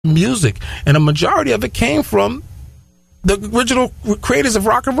music, and a majority of it came from the original creators of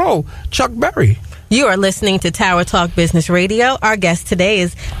rock and roll, Chuck Berry. You are listening to Tower Talk Business Radio. Our guest today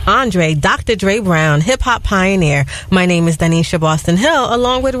is Andre Dr. Dre Brown, hip-hop pioneer. My name is Donyshia Boston-Hill,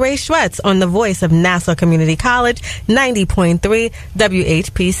 along with Ray Schwetz on the voice of Nassau Community College, 90.3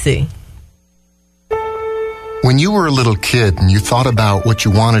 WHPC. When you were a little kid and you thought about what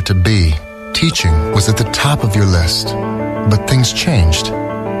you wanted to be, teaching was at the top of your list. But things changed.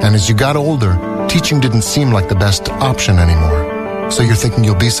 And as you got older, teaching didn't seem like the best option anymore. So you're thinking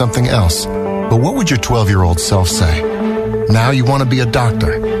you'll be something else. But what would your 12-year-old self say? Now you want to be a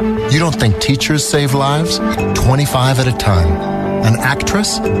doctor. You don't think teachers save lives? 25 at a time. An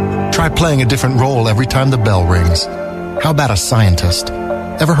actress? Try playing a different role every time the bell rings. How about a scientist?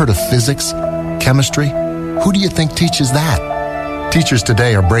 Ever heard of physics? Chemistry? Who do you think teaches that? Teachers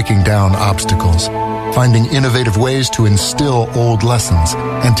today are breaking down obstacles, finding innovative ways to instill old lessons,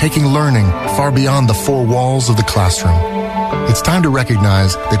 and taking learning far beyond the four walls of the classroom. It's time to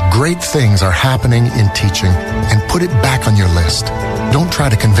recognize that great things are happening in teaching and put it back on your list. Don't try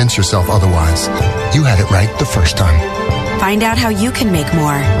to convince yourself otherwise. You had it right the first time. Find out how you can make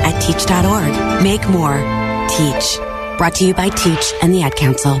more at teach.org. Make more. Teach. Brought to you by Teach and the Ad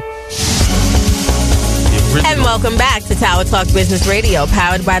Council. And welcome back to Tower Talk Business Radio,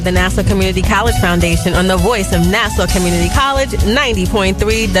 powered by the Nassau Community College Foundation on the voice of Nassau Community College, 90.3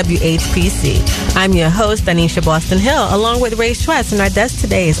 WHPC. I'm your host, Donyshia Boston-Hill, along with Ray Schwetz, and our guest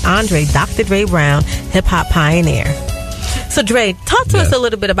today is Andre Dr. Dre Brown, hip-hop pioneer. So, Dre, talk to us a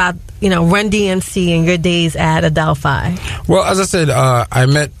little bit about, Run DMC and your days at Adelphi. Well, as I said, I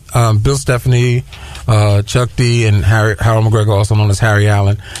met Bill Stephanie, Chuck D, and Harold McGregor, also known as Harry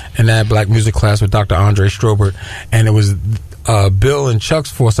Allen, in that black music class with Dr. Andre Strobert. And it was Bill and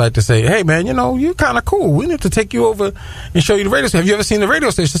Chuck's foresight to say, hey, man, you're kind of cool. We need to take you over and show you the radio station. Have you ever seen the radio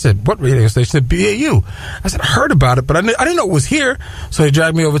station? I said, what radio station? I said, BAU. I said, I heard about it, but I didn't know it was here. So they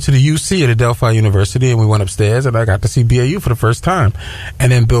dragged me over to the UC at Adelphi University, and we went upstairs, and I got to see BAU for the first time.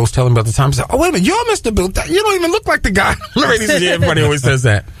 And then Bill was telling me about the time. He said, oh, wait a minute, you're Mr. Bill. You don't even look like the guy on the radio station. Everybody always says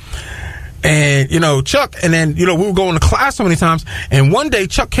that. And, Chuck, and then, we were going to class so many times. And one day,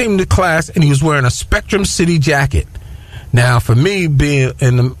 Chuck came to class, and he was wearing a Spectrum City jacket. Now, for me, being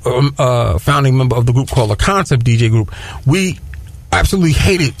a founding member of the group called the Concept DJ Group, we absolutely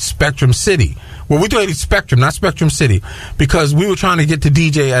hated Spectrum City. Well, we hated Spectrum, not Spectrum City, because we were trying to get to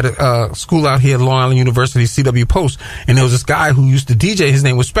DJ at a school out here at Long Island University, CW Post, and there was this guy who used to DJ. His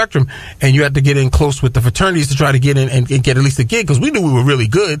name was Spectrum, and you had to get in close with the fraternities to try to get in and get at least a gig, because we knew we were really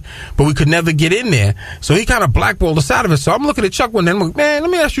good, but we could never get in there. So he kind of blackballed us out of it. So I'm looking at Chuck one day, and I'm like, man,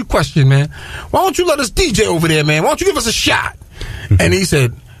 let me ask you a question, man. Why don't you let us DJ over there, man? Why don't you give us a shot? And he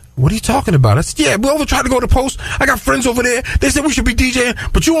said, what are you talking about? I said, yeah, we over tried to go to Post. I got friends over there. They said we should be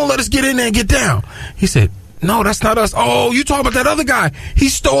DJing, but you won't let us get in there and get down. He said, no, that's not us. Oh, you talking about that other guy. He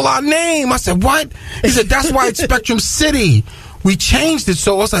stole our name. I said, what? He said, that's why it's Spectrum City. We changed it.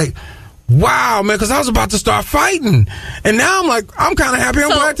 So I was like, wow, man, because I was about to start fighting. And now I'm like, I'm kind of happy. I'm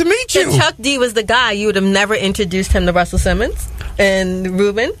glad to meet you. So Chuck D was the guy. You would have never introduced him to Russell Simmons and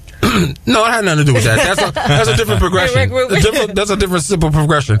Ruben? No, it had nothing to do with that. That's a different progression. That's a different simple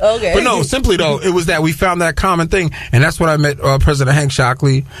progression. Okay. But no, simply though, it was that we found that common thing, and that's when I met President Hank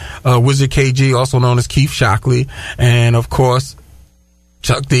Shockley, Wizard KG, also known as Keith Shockley, and of course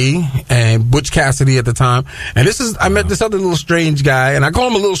Chuck D and Butch Cassidy at the time. And I met this other little strange guy, and I call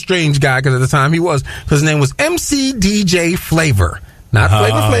him a little strange guy because at the time because his name was MC DJ Flavor. Not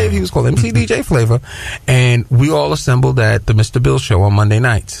Flavor Flav, he was called MC DJ Flavor. And we all assembled at the Mr. Bill Show on Monday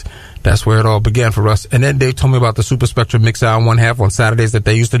nights. That's where it all began for us. And then Dave told me about the Super Spectrum Mix Hour 1/2 on Saturdays that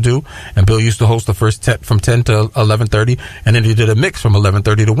they used to do. And Bill used to host the first from 10 to 11:30. And then he did a mix from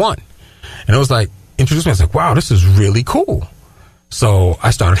 11:30 to 1. And it was like, introduced me. I was like, wow, this is really cool. So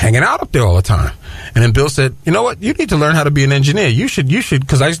I started hanging out up there all the time. And then Bill said, you know what? You need to learn how to be an engineer. You should,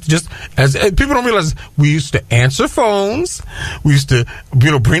 because I used to just, as people don't realize, we used to answer phones. We used to,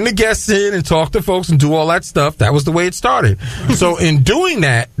 bring the guests in and talk to folks and do all that stuff. That was the way it started. So in doing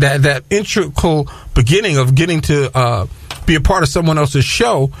that integral beginning of getting to be a part of someone else's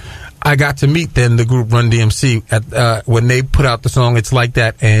show, I got to meet then the group Run DMC at when they put out the song It's Like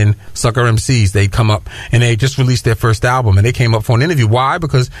That and Sucker MCs. They'd come up and they just released their first album and they came up for an interview. Why?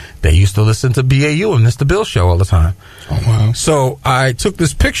 Because they used to listen to BAU and Mr. Bill Show all the time. Oh, wow. So I took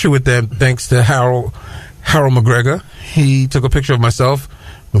this picture with them thanks to Harold McGregor. He took a picture of myself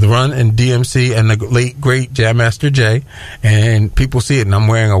with Run and DMC and the late, great Jam Master Jay. And people see it. And I'm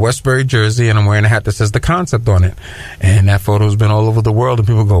wearing a Westbury jersey and I'm wearing a hat that says The Concept on it. And that photo's been all over the world. And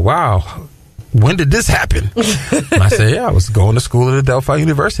people go, wow, when did this happen? And I said, yeah, I was going to school at Adelphi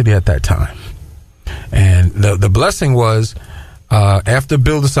University at that time. And the blessing was, after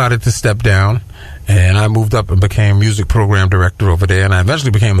Bill decided to step down, and I moved up and became music program director over there, and I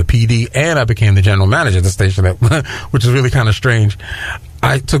eventually became the PD, and I became the general manager of the station, which is really kind of strange.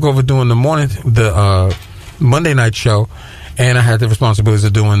 I took over doing the Monday night show, and I had the responsibilities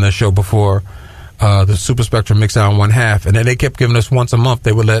of doing the show before the Super Spectrum mix hour and 1/2, and then they kept giving us once a month.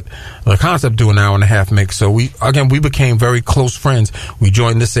 They would let the concept do an hour and a half mix. So we became very close friends. We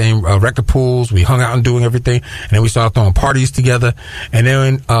joined the same record pools. We hung out and doing everything, and then we started throwing parties together. And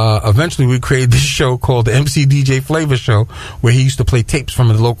then eventually we created this show called the MC DJ Flavor Show, where he used to play tapes from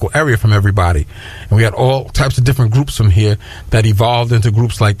the local area from everybody. And we had all types of different groups from here that evolved into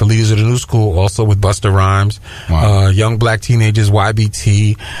groups like the Leaders of the New School, also with Busta Rhymes, Young Black Teenagers,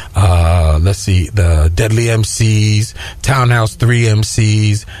 YBT, let's see, the Deadly MCs, Townhouse 3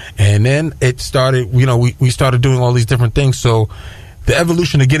 MCs, and then it started, we started doing all these different things. So the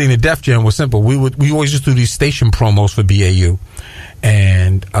evolution of getting to Def Jam was simple. We always just do these station promos for BAU,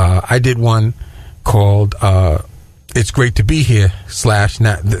 and I did one called It's Great to Be Here /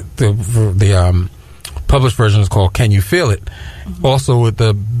 the published version is called Can You Feel It? Also with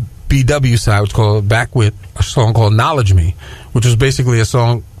the BW side, it's called back with a song called Knowledge Me, which was basically a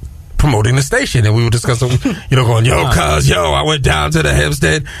song promoting the station, and we were discussing, going, I went down to the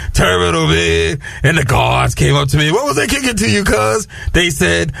Hempstead Terminal, man, and the guards came up to me. What was they kicking to you, cuz? They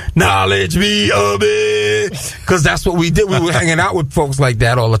said, knowledge me of it. Because that's what we did. We were hanging out with folks like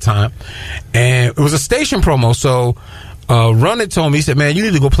that all the time. And it was a station promo. So, Run had told me, he said, man, you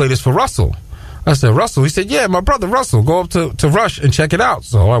need to go play this for Russell. I said, Russell? He said, yeah, my brother Russell. Go up to Rush and check it out.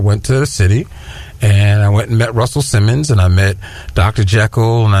 So I went to the city, and I went and met Russell Simmons, and I met Dr.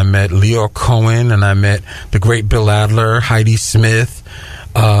 Jekyll, and I met Leo Cohen, and I met the great Bill Adler, Heidi Smith,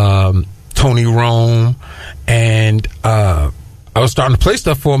 Tony Rome, and I was starting to play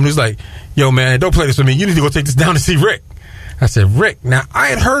stuff for him, and he was like, yo, man, don't play this with me. You need to go take this down to see Rick. I said, Rick. Now, I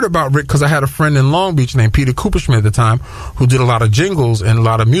had heard about Rick because I had a friend in Long Beach named Peter Cooperschmidt at the time who did a lot of jingles and a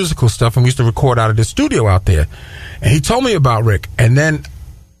lot of musical stuff, and we used to record out of the studio out there. And he told me about Rick. And then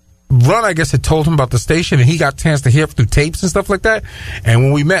Run, I guess, had told him about the station, and he got a chance to hear through tapes and stuff like that. And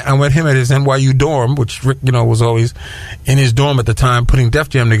when we met, I met him at his NYU dorm, which Rick, was always in his dorm at the time putting Def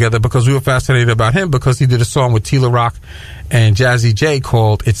Jam together, because we were fascinated about him because he did a song with Tila Rock and Jazzy J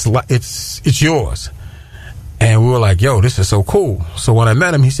called It's Yours. And we were like, yo, this is so cool. So when I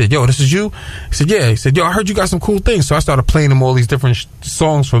met him, he said, yo, this is you? He said, yeah. He said, yo, I heard you got some cool things. So I started playing him all these different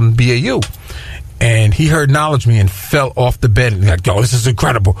songs from BAU. And he heard Knowledge Me and fell off the bed and like, yo, this is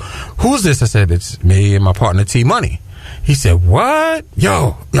incredible. Who's this? I said, it's me and my partner T Money. He said, what?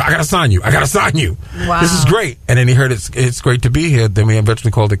 Yo, I gotta sign you. Wow. This is great. And then he heard it's great to be here. Then we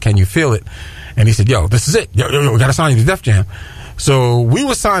eventually called it Can You Feel It? And he said, yo, this is it. Yo, we gotta sign you to Def Jam. So we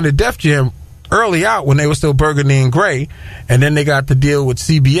were signed to Def Jam early out when they were still Burgundy and Gray, and then they got the deal with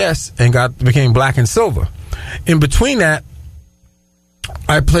CBS and became Black and Silver. In between that,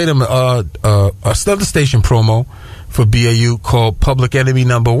 I played him another station promo for BAU called Public Enemy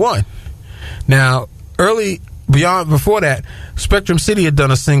Number 1. Now, before that, Spectrum City had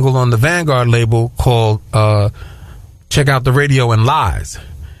done a single on the Vanguard label called Check Out the Radio and Lies.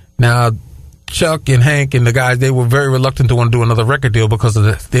 Now, Chuck and Hank and the guys, they were very reluctant to want to do another record deal because of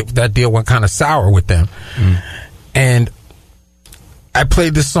that deal went kind of sour with them. And I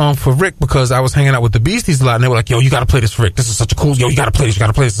played this song for Rick because I was hanging out with the Beasties a lot, and they were like, yo, you got to play this for Rick. This is such a cool, yo, you got to play this.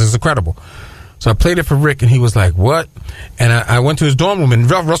 This is incredible. So I played it for Rick, and he was like, what? And I went to his dorm room,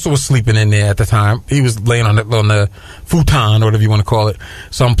 and Russell was sleeping in there at the time. He was laying on the futon, or whatever you want to call it.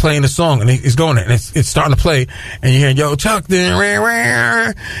 So I'm playing the song, and he's going there, and it's starting to play, and you hear, yo, Chuck,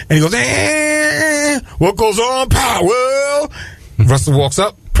 and he goes, what goes on, Powell? Russell walks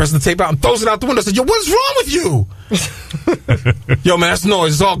up, presses the tape out, and throws it out the window. I said, yo, what's wrong with you? Yo, man, that's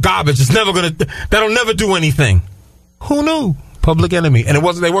noise. It's all garbage. That'll never do anything. Who knew? Public Enemy. And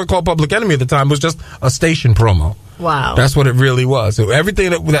they weren't called Public Enemy at the time. It was just a station promo. Wow. That's what it really was. So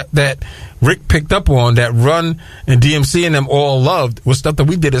everything that Rick picked up on, that Run and DMC and them all loved, was stuff that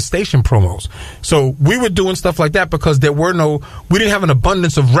we did as station promos. So we were doing stuff like that because we didn't have an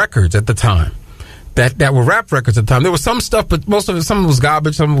abundance of records at the time that were rap records at the time. There was some stuff, but some of it was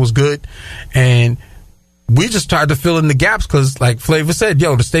garbage, some of it was good. And we just tried to fill in the gaps because, like Flavor said,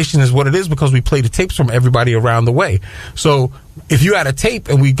 yo, the station is what it is because we play the tapes from everybody around the way. So if you had a tape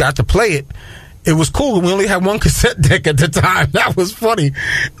and we got to play it, it was cool. We only had one cassette deck at the time. That was funny.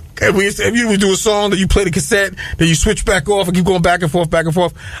 And if you would do a song that you play the cassette, then you switch back off and keep going back and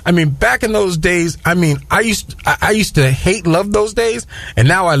forth. I mean, back in those days, I used to love those days, and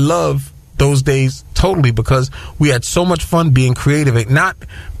now I love those days totally, because we had so much fun being creative and not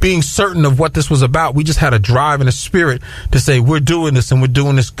being certain of what this was about. We just had a drive and a spirit to say, we're doing this and we're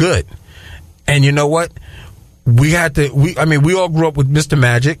doing this good. And you know what? We all grew up with Mr.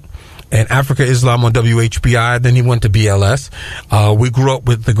 Magic and Africa Islam on WHPI. Then he went to BLS. We grew up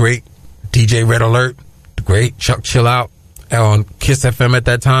with the great DJ Red Alert, the great Chuck Chill Out on Kiss FM at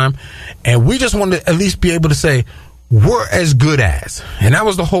that time. And we just wanted to at least be able to say, we're as good as. And that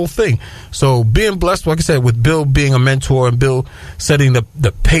was the whole thing. So being blessed, like I said, with Bill being a mentor and Bill setting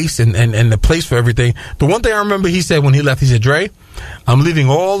the pace and the place for everything. The one thing I remember he said when he left, he said, Dre, I'm leaving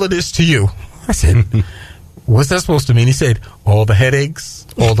all of this to you. I said, what's that supposed to mean? He said, all the headaches,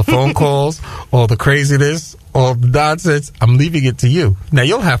 all the phone calls, all the craziness, all the nonsense, I'm leaving it to you. Now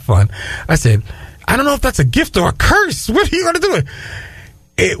you'll have fun. I said, I don't know if that's a gift or a curse. What are you going to do?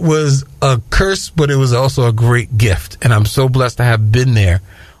 It was a curse, but it was also a great gift. And I'm so blessed to have been there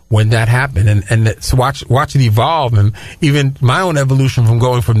when that happened, and to watch it evolve, and even my own evolution from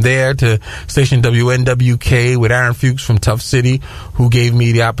going from there to station WNWK with Aaron Fuchs from Tough City, who gave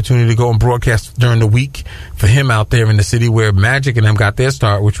me the opportunity to go and broadcast during the week for him out there in the city where Magic and them got their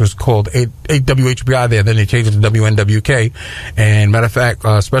start, which was called 8 WHBI there. Then they changed it to WNWK. And matter of fact,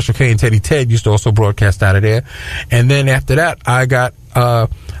 Special K and Teddy Ted used to also broadcast out of there. And then after that, I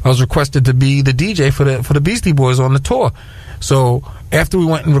was requested to be the DJ for the Beastie Boys on the tour. So after we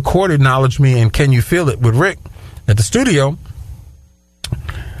went and recorded Knowledge Me and Can You Feel It with Rick at the studio,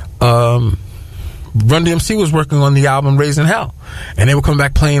 Run DMC was working on the album Raising Hell. And they would come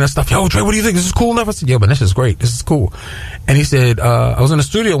back playing that stuff. Yo, Dre, what do you think? This is cool enough? I said, yo, but this is great. This is cool. And he said, I was in the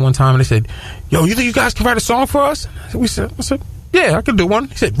studio one time and they said, yo, you think you guys can write a song for us? I said, yeah, I can do one.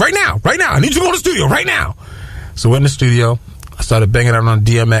 He said, right now. I need you to go to the studio right now. So we went in the studio. I started banging out on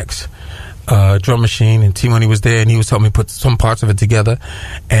DMX. Drum machine, and T-Money was there, and he was helping me put some parts of it together.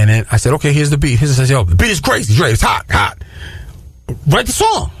 And then I said, okay, here's the beat. He says, yo, the beat is crazy, Dre, it's hot. Write the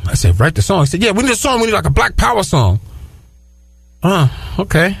song. I said, write the song. He said, yeah, we need a song. We need like a Black Power song.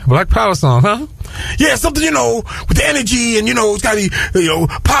 Okay, Black Power song, huh? Yeah, something, with the energy, and, it's got to be,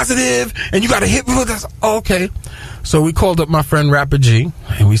 positive, and you got to hit me with this. Oh, okay. So we called up my friend Rapper G,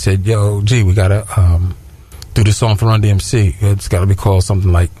 and we said, yo, G, we got to do this song for Run DMC. It's got to be called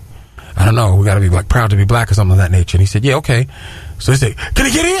something like, I don't know, we got to be like Proud to Be Black or something of that nature. And he said, yeah, okay. So he said, can I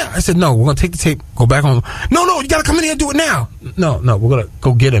get in? I said, no, we're going to take the tape, go back home. No, you got to come in here and do it now. No, we're going to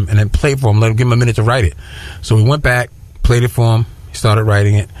go get him and then play it for him, give him a minute to write it. So we went back, played it for him, he started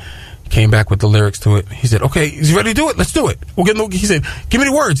writing it, came back with the lyrics to it. He said, okay, is he ready to do it? Let's do it. He said, give me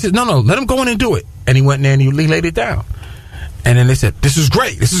the words. He said, no, let him go in and do it. And he went in there and he laid it down. And then they said, this is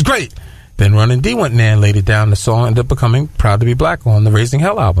great. Then Run and D went in there and laid it down. The song ended up becoming Proud to Be Black on the Raising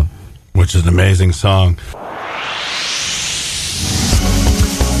Hell album. Which is an amazing song.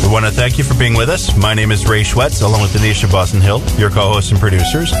 We want to thank you for being with us. My name is Ray Schwetz, along with Donyshia Boston-Hill, your co-hosts and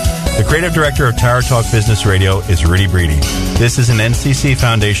producers. The creative director of Tower Talk Business Radio is Rudy Breedy. This is an NCC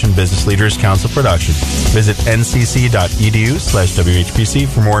Foundation Business Leaders Council production. Visit ncc.edu/WHPC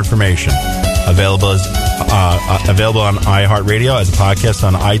for more information. Available on iHeartRadio as a podcast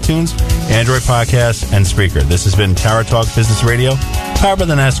on iTunes, Android Podcasts, and Spreaker. This has been Tower Talk Business Radio, powered by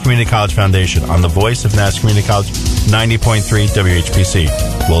the Nassau Community College Foundation on the voice of Nassau Community College, 90.3 WHPC.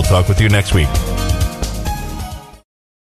 We'll talk with you next week.